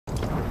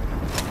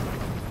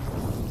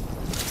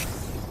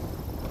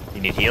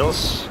You need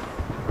heals?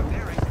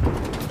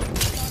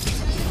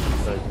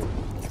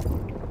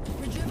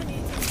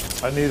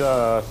 I need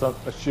a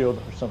shield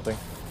or something.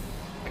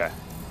 Okay.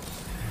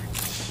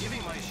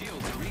 Giving my shield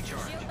to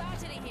recharge. Shield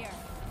battery here.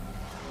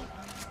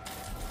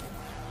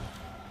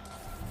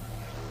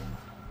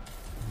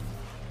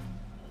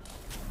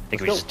 I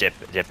think we just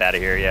dip out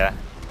of here, yeah.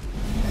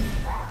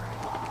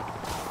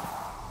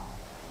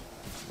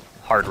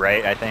 Hard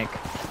right, I think.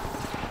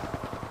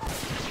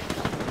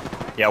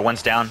 Yeah,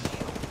 one's down.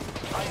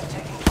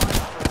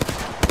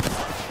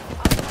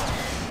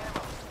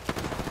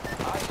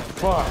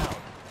 Fuck.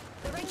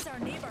 The rings are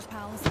neighbor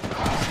pals. About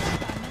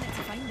a minute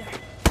to find her.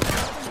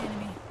 Another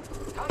enemy.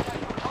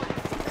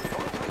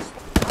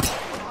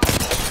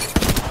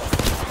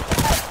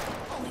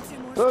 Only two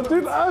more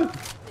Dude, squads.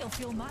 They'll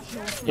feel much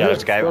Yeah,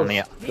 there's a guy on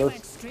the They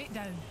went straight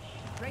down.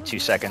 Rings 2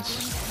 seconds.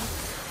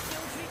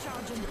 Shields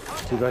recharging.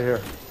 He's right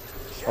here.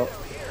 Oh,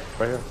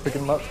 right here. Pick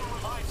him up.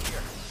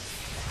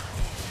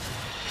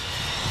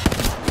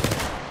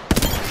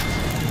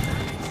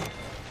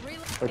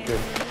 Okay.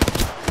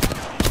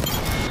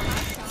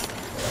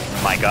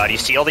 My god, you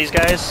see all these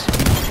guys?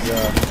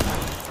 Yeah.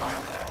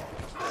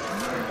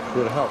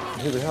 Here to help.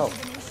 Here to help.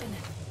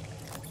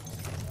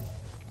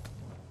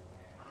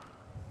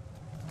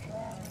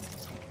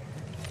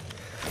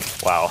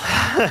 Wow.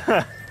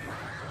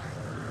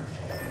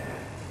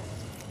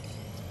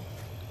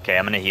 Okay,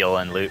 I'm gonna heal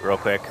and loot real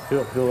quick.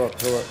 Heal up,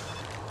 heal up.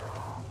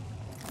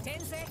 10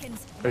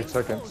 seconds. 8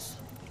 seconds.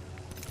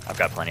 I've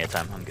got plenty of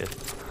time, I'm good.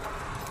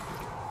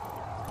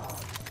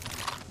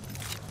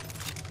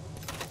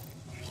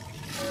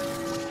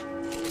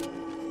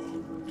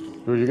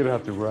 Dude, you're gonna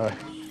have to run.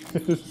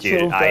 Dude,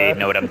 So I bad.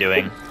 know what I'm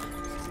doing.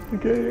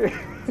 Okay.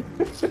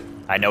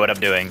 I know what I'm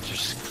doing.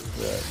 Just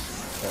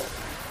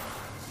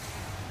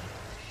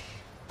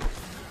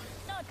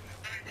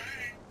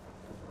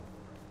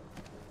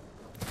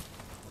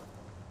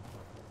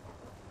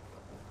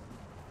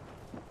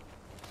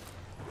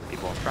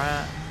people in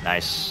front.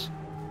 Nice.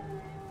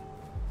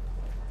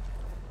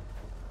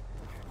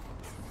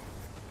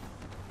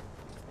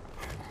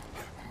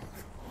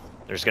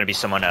 There's gonna be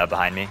someone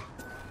behind me.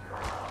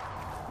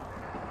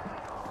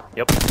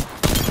 Yep.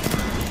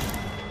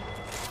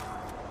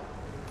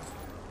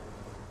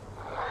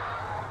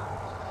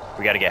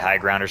 We gotta get high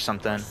ground or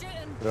something.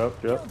 Shooting.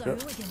 Yep. Killed a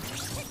hooligan.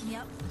 Pick me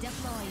up.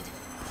 Deployed.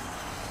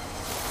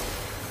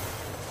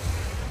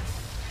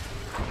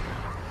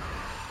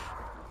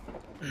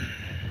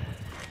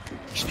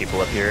 There's people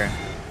up here.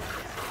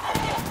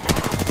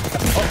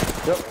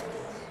 Yep.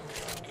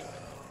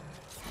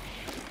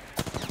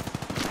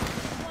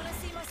 Wanna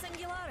see my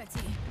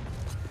singularity?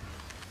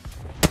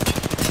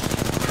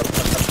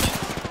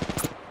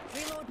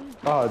 Reloading.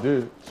 Ah,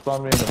 dude.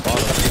 Spawn me in the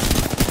bottom.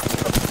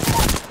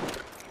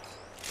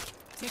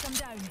 Take him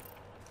down.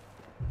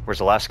 Where's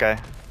the last guy?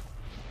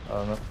 I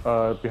don't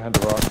know. Behind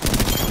the rock.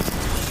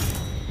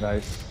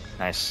 Nice.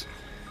 Nice.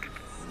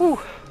 Whew.